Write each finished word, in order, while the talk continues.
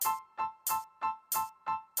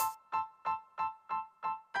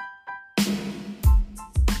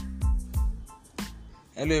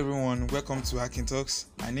Hello everyone, welcome to Akin Talks.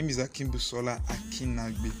 My name is Akin Busola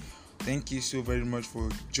Akinagbe. Thank you so very much for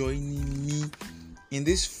joining me in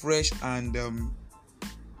this fresh and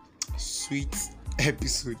sweet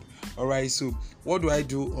episode. Alright, so what do I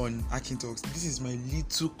do on Akin Talks? This is my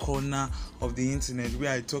little corner of the internet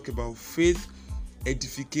where I talk about faith,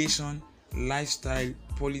 edification, lifestyle,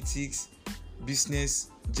 politics,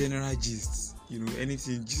 business, general gists,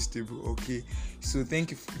 anything gistable. Okay, so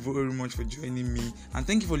thank you very much for joining me, and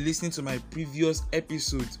thank you for listening to my previous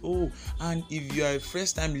episodes. And if you are a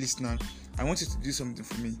first time listener, I want you to do something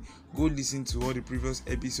for me. Go listen to all the previous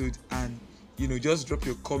episodes and just drop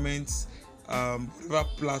your comments, whatever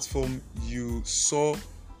platform you saw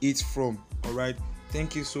it from. All right,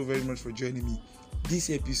 thank you so very much for joining me. This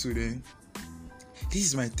episode this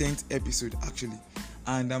is my 10th episode actually,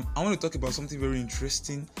 and I want to talk about something very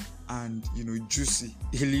interesting and juicy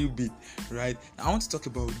a little bit, right? I want to talk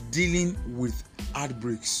about dealing with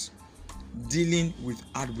heartbreaks.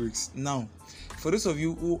 Now, for those of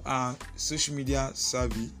you who are social media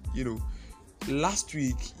savvy, last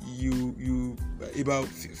week a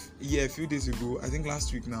few days ago, I think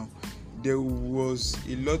last week now, there was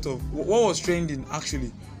a lot of what was trending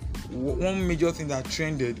actually. One major thing that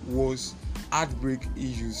trended was heartbreak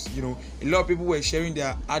issues. A lot of people were sharing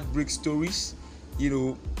their heartbreak stories,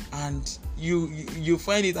 and you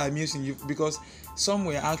find it amusing because some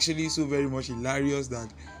were actually so very much hilarious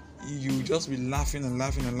that you just be laughing.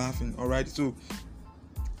 All right, so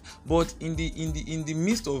but in the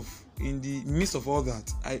midst of all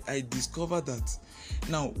that, I discovered that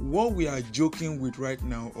now what we are joking with right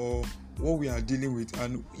now, or what we are dealing with,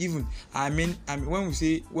 and even I mean when we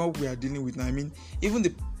say what we are dealing with now, I mean even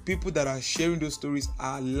the people that are sharing those stories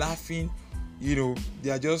are laughing.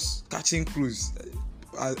 They are just catching cruise,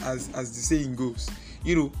 as the saying goes.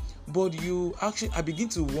 But I begin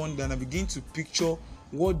to wonder, and I begin to picture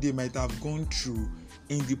what they might have gone through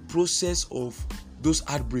in the process of those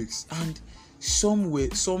heartbreaks, and some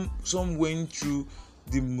went through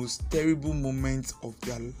the most terrible moments of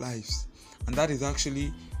their lives, and that is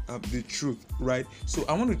actually the truth, right? So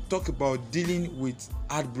I want to talk about dealing with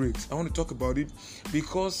heartbreaks. I want to talk about it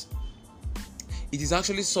because it is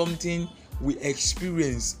actually something we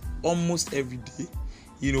experience almost every day.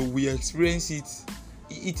 We experience it.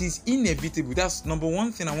 It is inevitable. That's number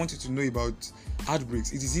one thing I want you to know about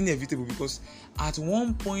heartbreaks. It is inevitable because at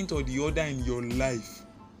one point or the other in your life,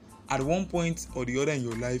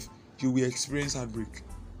 you will experience heartbreak.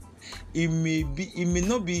 It may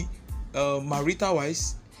not be marital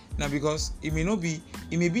wise now, because okay,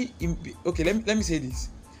 let me say this,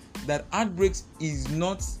 that heartbreaks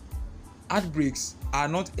are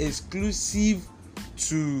not exclusive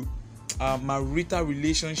to marital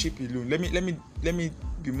relationship alone. Let me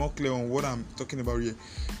be more clear on what I'm talking about here.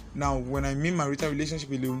 Now, when I mean marital relationship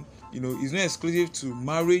alone, it's not exclusive to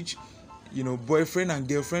marriage, boyfriend and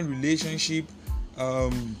girlfriend relationship,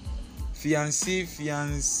 fiancé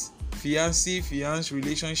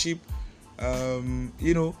relationship,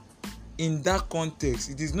 in that context,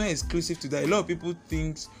 it is not exclusive to that. A lot of people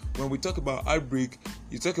think when we talk about heartbreak,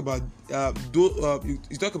 you talk about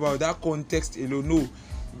that context alone. No,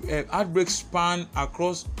 heartbreak span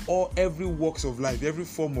across every walks of life, every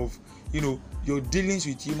form of your dealings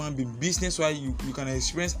with human being. Business wise, you can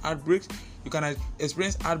experience heartbreaks. You can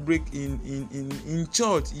experience heartbreak in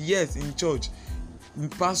church. Yes, in church.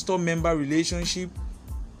 Pastor member relationship,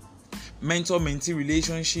 mentor mentee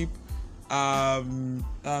relationship,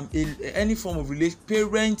 any form of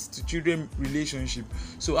parent to children relationship.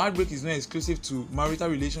 So heartbreak is not exclusive to marital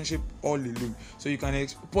relationship all alone. So you can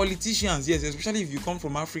politicians, yes, especially if you come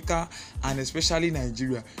from Africa and especially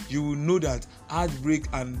Nigeria, you will know that heartbreak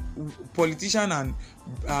and politician and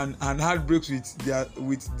heartbreaks with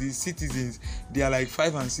the citizens, they are like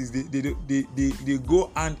 5 and 6. They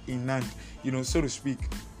go hand in hand, so to speak.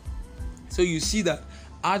 So you see that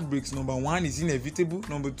heartbreaks, number one, is inevitable.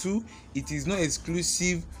 Number two, it is not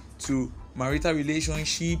exclusive to marital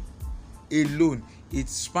relationship alone. It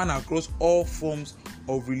spans across all forms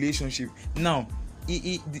of relationship. Now,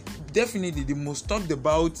 definitely the most talked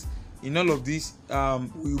about in all of this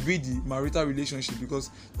will be the marital relationship,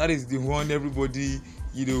 because that is the one everybody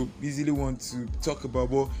easily want to talk about.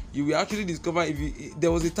 But you will actually discover,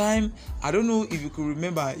 there was a time, I don't know if you could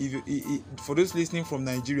remember, for those listening from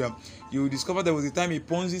Nigeria, you will discover there was a time a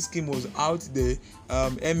Ponzi scheme was out there,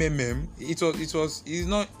 MMM. It's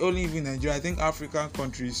not only even Nigeria, I think other African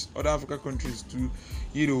countries too,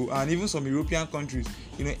 and even some European countries.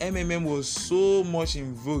 MMM was so much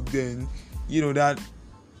in vogue then, that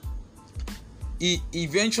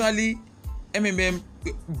eventually MMM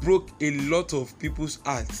broke a lot of people's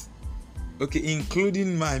hearts. Okay,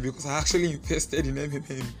 including mine, because I actually invested in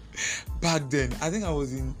MMM back then. I think I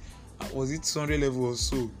was in, was it 200 level or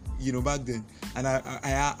so, back then. And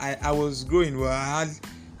I was growing. Well,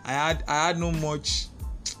 I had no much,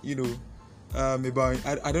 about,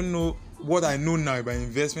 I don't know what I know now about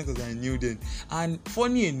investment as I knew then. And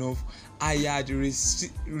funny enough, I had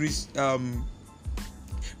resisted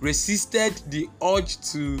the urge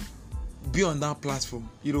to be on that platform.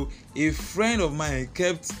 A friend of mine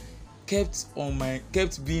kept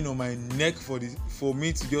being on my neck for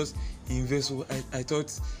me to just invest. So I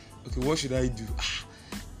thought, okay, what should I do?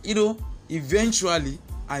 Eventually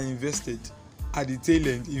I invested. At the tail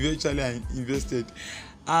end, eventually I invested,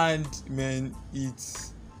 and man,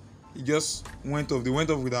 it just went off. They went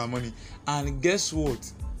off with our money, and guess what?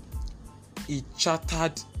 It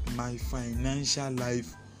shattered my financial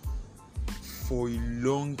life for a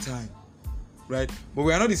long time, right? But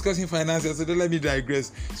we are not discussing finances, so don't let me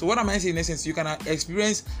digress. So what am I saying in essence? You can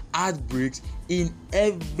experience heartbreaks in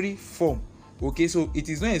every form. Okay, so it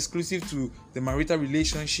is not exclusive to the marital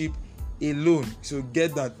relationship alone. So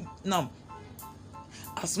get that. Now,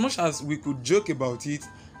 as much as we could joke about it,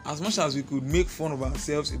 as much as we could make fun of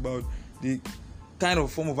ourselves about the kind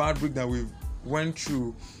of form of heartbreak that we went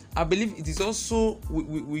through, I believe it is also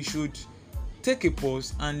we should take a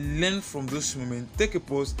pause and learn from those moments. Take a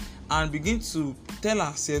pause and begin to tell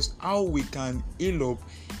ourselves how we can heal up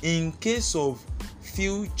in case of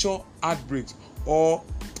future heartbreaks, or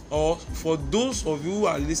for those of you who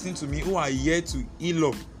are listening to me who are yet to heal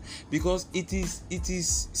up, because it is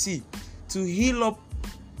see, to heal up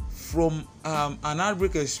from an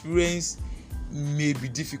heartbreak experience may be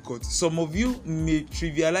difficult. Some of you may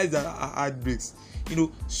trivialize that heartbreaks.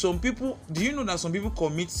 Some people, do you know that some people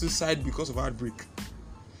commit suicide because of heartbreak?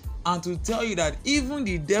 And to tell you that even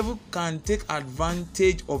the devil can take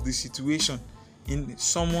advantage of the situation in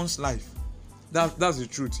someone's life. That's the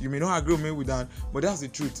truth. You may not agree with me with that, but that's the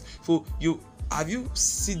truth. So have you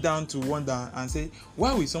sit down to wonder and say,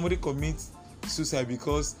 why will somebody commit suicide?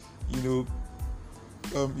 Because your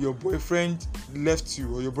boyfriend left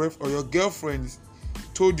you, or your boyfriend or your girlfriend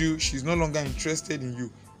told you she's no longer interested in you,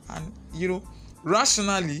 and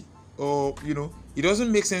rationally, or it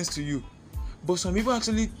doesn't make sense to you. But some people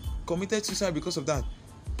actually committed suicide because of that.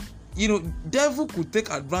 Devil could take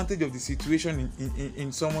advantage of the situation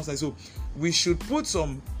in someone's life. So we should put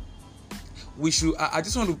some. I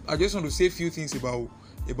just want to say a few things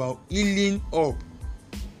about healing up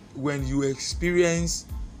when you experience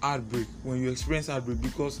heartbreak.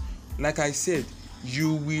 Because, like I said,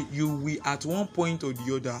 you will at one point or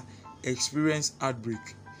the other experience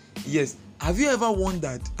heartbreak. Yes. Have you ever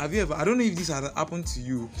wondered? I don't know if this has happened to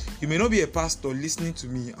you. You may not be a pastor listening to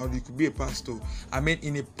me, or you could be a pastor. I mean,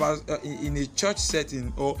 in a church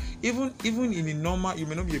setting, or even in a normal. You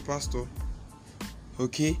may not be a pastor.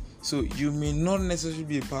 Okay, so you may not necessarily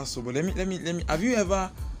be a pastor. But let me. Have you ever,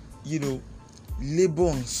 labor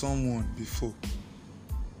on someone before?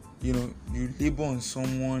 You labor on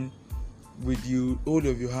someone with you all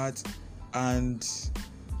of your heart, and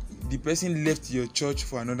the person left your church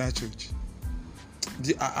for another church.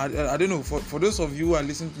 I don't know, for those of you who are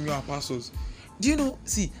listening to me, are pastors, do you know,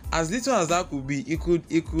 see, as little as that could be, it could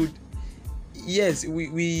yes,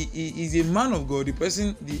 we is a man of God, the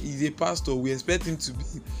person is a pastor, we expect him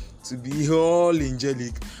to be all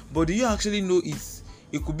angelic, but do you actually know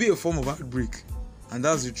it could be a form of heartbreak? And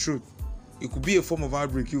that's the truth. It could be a form of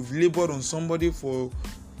heartbreak. You've labored on somebody for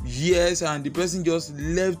years, and the person just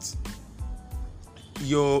left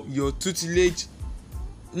your tutelage,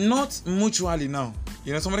 not mutually now.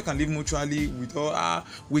 Somebody can live mutually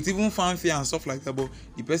with even fanfare and stuff like that, but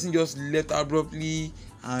the person just left abruptly,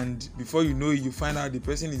 and before you know it, you find out the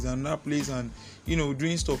person is in another place and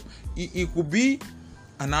doing stuff. It could be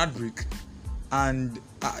an heartbreak, and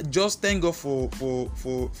just thank God for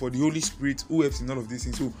the Holy Spirit who helps in all of these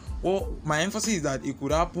things. So my emphasis is that it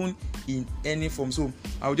could happen in any form. So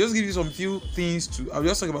I'll just give you I'll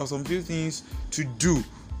just talk about some few things to do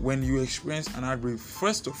when you experience an heartbreak.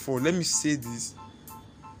 First of all, let me say this,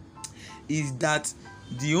 is that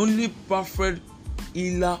the only perfect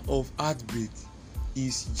healer of heartbreak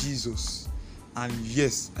is Jesus. And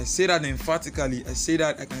yes, I say that emphatically. I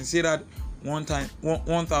can say that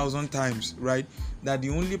 1,000 times, right? That the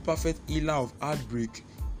only perfect healer of heartbreak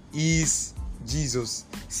is Jesus.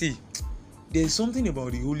 See, there's something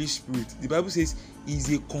about the Holy Spirit. The Bible says he's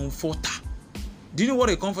a comforter. Do you know what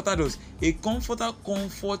a comforter does? A comforter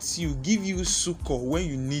comforts you, give you succor when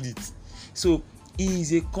you need it. So he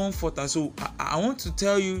is a comforter. So I want to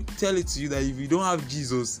tell it to you that if you don't have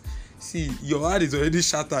Jesus, see, your heart is already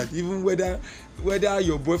shattered. Even whether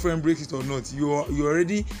your boyfriend breaks it or not, you're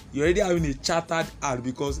already having a shattered heart,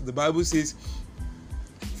 because the Bible says,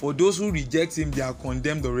 for those who reject him, they are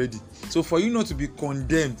condemned already. So for you not to be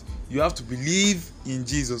condemned, you have to believe in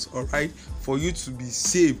Jesus, all right, for you to be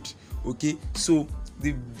saved. Okay, so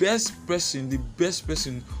the best person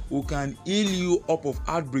who can heal you up of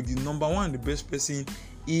heartbreak, the number one, the best person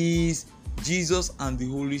is Jesus and the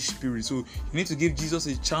Holy Spirit. So you need to give Jesus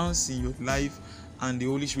a chance in your life and the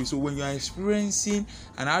Holy Spirit. So when you are experiencing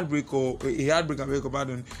an heartbreak or a heartbreak,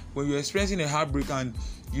 when you're experiencing a heartbreak and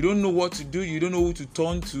you don't know what to do, you don't know who to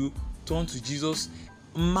turn to Jesus,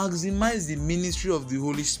 maximize the ministry of the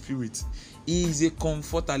Holy Spirit. He is a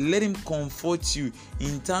comforter. Let him comfort you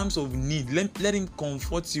in times of need. Let him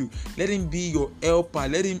comfort you. Let him be your helper.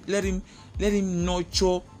 Let him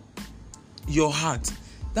nurture your heart.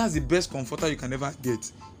 That's the best comforter you can ever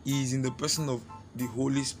get. He is in the person of the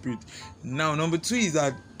Holy Spirit. Now, number two is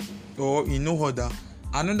that, or in no order,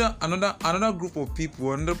 another group of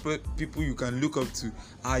people, people you can look up to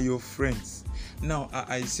are your friends. Now,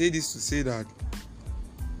 I say this to say that,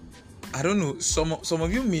 I don't know, some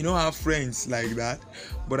of you may not have friends like that,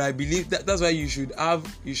 but I believe that's why you should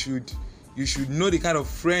know the kind of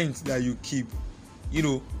friends that you keep.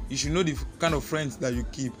 You should know the kind of friends that you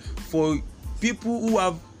keep. For people who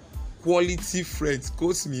have quality friends,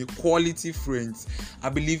 quote me, quality friends, I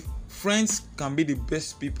believe friends can be the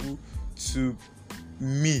best people to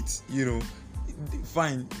meet.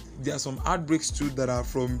 Fine, there are some heartbreaks too that are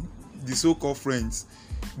from the so-called friends,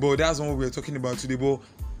 but that's not what we're talking about today. But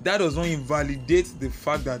that does not invalidate the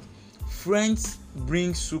fact that friends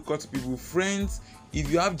bring succor to people. Friends,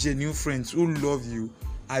 if you have genuine friends who love you,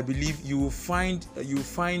 I believe you will find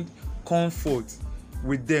comfort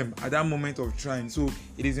with them at that moment of trying. So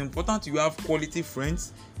it is important you have quality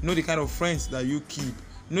friends. Know the kind of friends that you keep.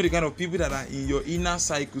 Know the kind of people that are in your inner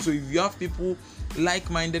cycle. So if you have people,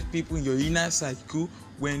 like-minded people in your inner cycle,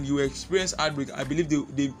 when you experience heartbreak, I believe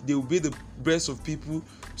they will be the best of people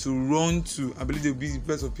to run to. I believe they will be the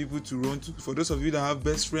best of people to run to. For those of you that have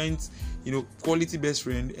best friends, quality best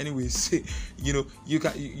friend, anyways,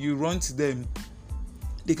 you run to them.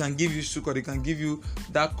 They can give you succor. They can give you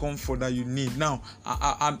that comfort that you need. Now,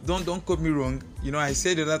 I don't quote me wrong. I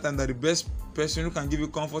said at that time that the best person who can give you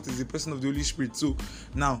comfort is the person of the Holy Spirit. So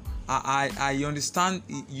now I understand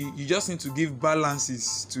you just need to give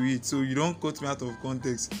balances to it. So you don't quote me out of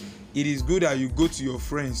context. It is good that you go to your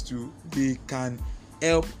friends too. They can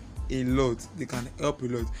help a lot.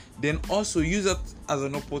 Then also use that as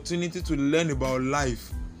an opportunity to learn about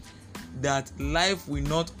life. That life will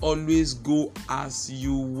not always go as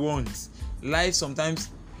you want. Life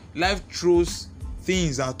throws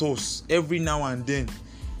things at us every now and then.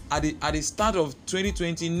 At the start of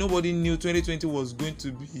 2020, nobody knew 2020 was going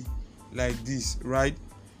to be like this, right?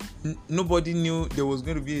 Nobody knew there was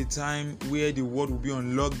going to be a time where the world would be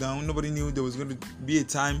on lockdown. Nobody knew there was going to be a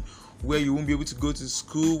time where you won't be able to go to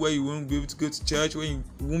school, where you won't be able to go to church, where you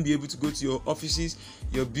won't be able to go to your offices,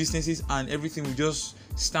 your businesses, and everything will just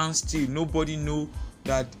stand still. Nobody knew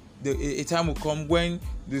that a time will come when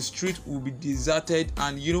the street will be deserted,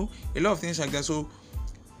 and a lot of things like that. So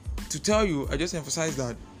to tell you, I just emphasize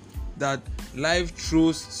that life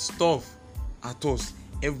throws stuff at us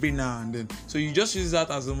every now and then. So you just use that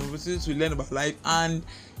as an opportunity to learn about life and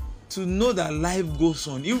to know that life goes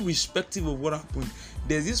on irrespective of what happened.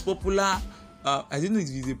 There's this popular I don't know if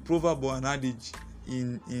it's a proverb or an adage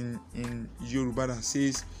in Yoruba that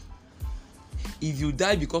says, if you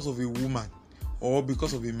die because of a woman or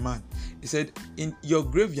because of a man, he said, in your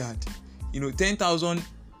graveyard, 10,000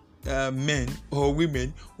 men or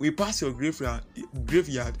women will pass your graveyard.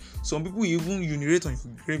 Some people will even urinate on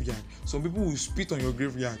your graveyard. Some people will spit on your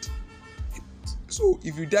graveyard. So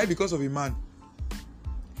if you die because of a man,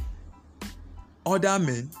 other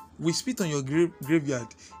men will spit on your graveyard.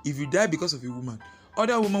 If you die because of a woman,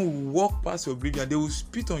 other women will walk past your graveyard. They will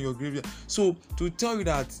spit on your graveyard. So to tell you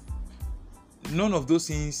that none of those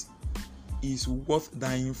things is worth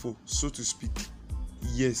dying for, so to speak.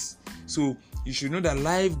 Yes. So you should know that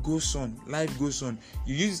life goes on.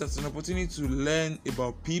 You use it as an opportunity to learn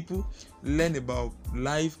about people, learn about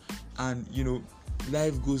life, and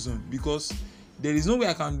life goes on, because there is no way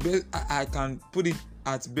I can put it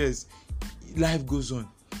at best. Life goes on.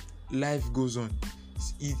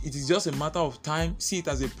 It is just a matter of time. See it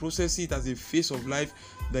as a process. See it as a phase of life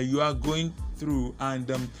that you are going through, and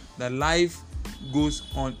that life goes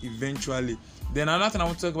on eventually. Then another thing I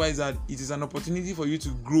want to talk about is that it is an opportunity for you to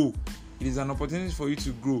grow.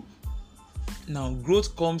 Now,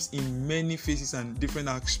 growth comes in many phases and different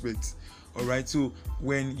aspects. All right. So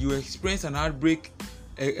when you experience an heartbreak,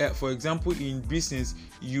 For example, in business,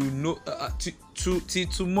 you know, till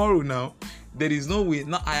tomorrow now, there is no way.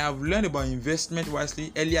 Now I have learned about investment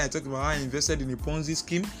wisely. Earlier I talked about how I invested in a Ponzi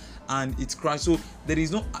scheme and it crashed. So there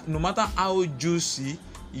is no matter how juicy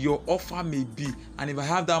your offer may be, and if I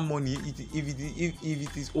have that money, if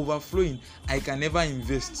it is overflowing, I can never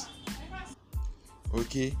invest.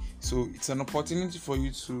 Okay, so it's an opportunity for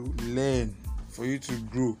you to learn, for you to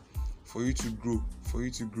grow, for you to grow, for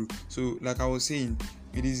you to grow. So like I was saying,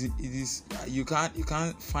 it is you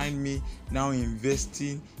can't find me now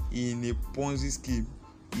investing in a Ponzi scheme,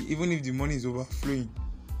 even if the money is overflowing.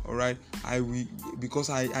 All right, I will, because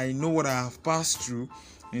I know what I have passed through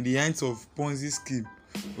in the hands of Ponzi scheme.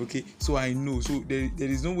 Okay, so I know, so there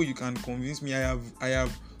is no way you can convince me. I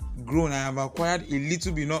have grown, I have acquired a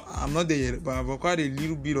little bit, I'm not there yet, but I've acquired a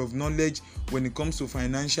little bit of knowledge when it comes to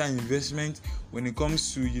financial investment, when it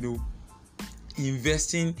comes to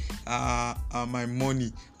investing my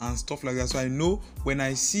money and stuff like that. So I know when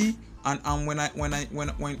I see and when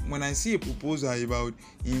I see a proposal about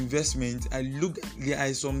investment, there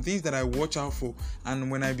are some things that I watch out for,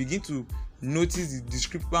 and when I begin to notice the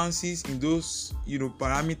discrepancies in those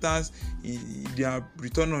parameters, their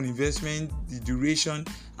return on investment, the duration,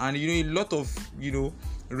 and a lot of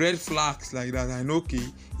red flags like that, I know, okay,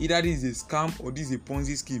 either this is a scam or this is a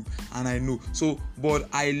Ponzi scheme, and I know. So but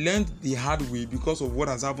I learned the hard way because of what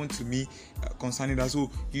has happened to me concerning that. So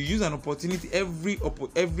you use an opportunity,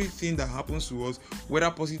 everything that happens to us, whether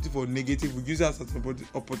positive or negative, we use that as an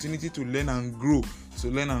opportunity to learn and grow.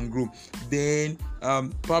 Then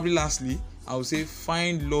probably lastly, I would say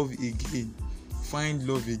find love again.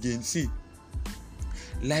 See,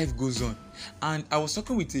 life goes on. And I was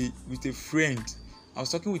talking with a friend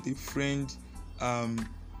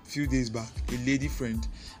few days back, a lady friend,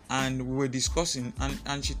 and we were discussing,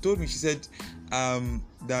 and she told me, she said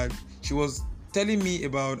that she was telling me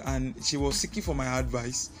about, and she was seeking for my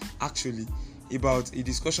advice actually about a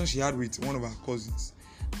discussion she had with one of her cousins.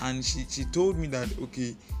 And she told me that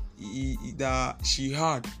okay, that she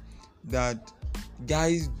heard that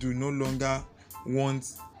guys do no longer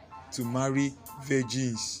want to marry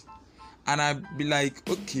virgins. And I'd be like,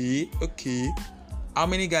 okay, how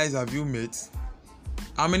many guys have you met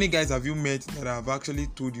that have actually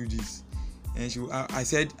told you this? And I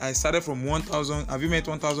said, I started from 1,000. Have you met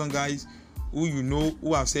 1,000 guys who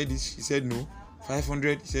have said this? She said no.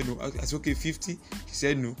 500? She said no. I said okay. 50? She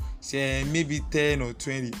said no. She said maybe 10 or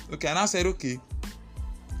 20. Okay, and I said okay.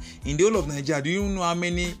 In the whole of Nigeria, do you know how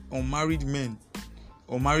many unmarried men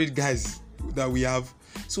or married guys that we have?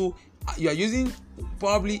 So you are using,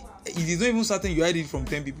 probably it is not even certain you heard it from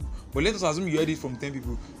 10 people, but let us assume you heard it from 10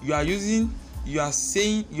 people. You are using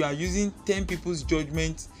 10 people's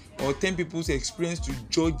judgment or 10 people's experience to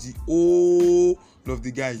judge the whole of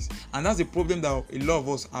the guys, and that's the problem that a lot of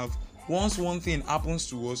us have. Once one thing happens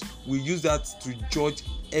to us, we use that to judge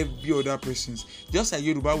every other person's. Just like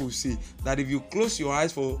Yoruba will say that if you close your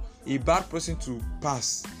eyes for a bad person to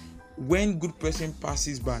pass, when good person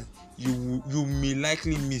passes by, you may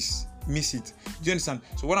likely miss it. Do you understand?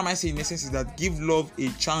 So what am I saying in essence is that give love a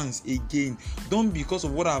chance again. Don't, because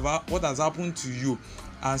of what has happened to you,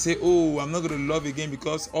 and say, oh, I'm not going to love again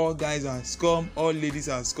because all guys are scum, all ladies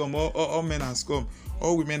are scum, all men are scum,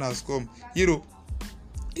 all women are scum.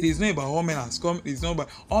 It is not about all men are scum. It's not about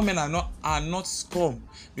all men are not scum,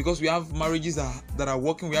 because we have marriages that are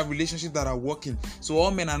working, we have relationships that are working. So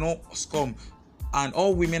all men are not scum, and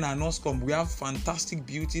all women are not scum. We have fantastic,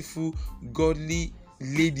 beautiful, godly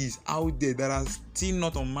ladies out there that are still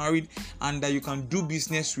not unmarried and that you can do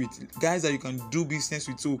business with, guys that you can do business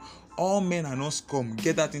with. So all men are not scum.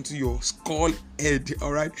 Get that into your skull head.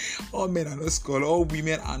 All right, all men are not scum, all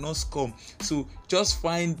women are not scum. So just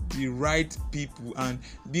find the right people, and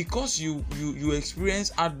because you experience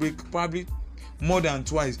heartbreak probably more than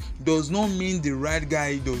twice does not mean the right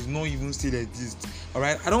guy does not even still exist. All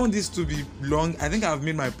right, I don't want this to be long. I think I've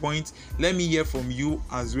made my point. Let me hear from you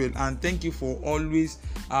as well, and thank you for always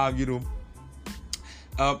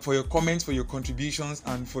for your comments, for your contributions,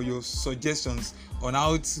 and for your suggestions on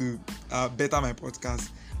how to better my podcast.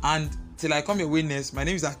 And till I come your way next, my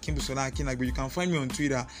name is Akimbusola Akinagbe. You can find me on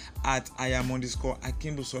Twitter at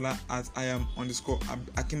 @IAM_Akimbusola,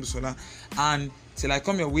 @IAM_Akimbusola. And till I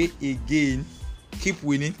come your way again, keep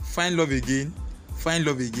winning, find love again,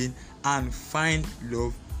 and find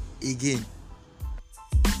love again.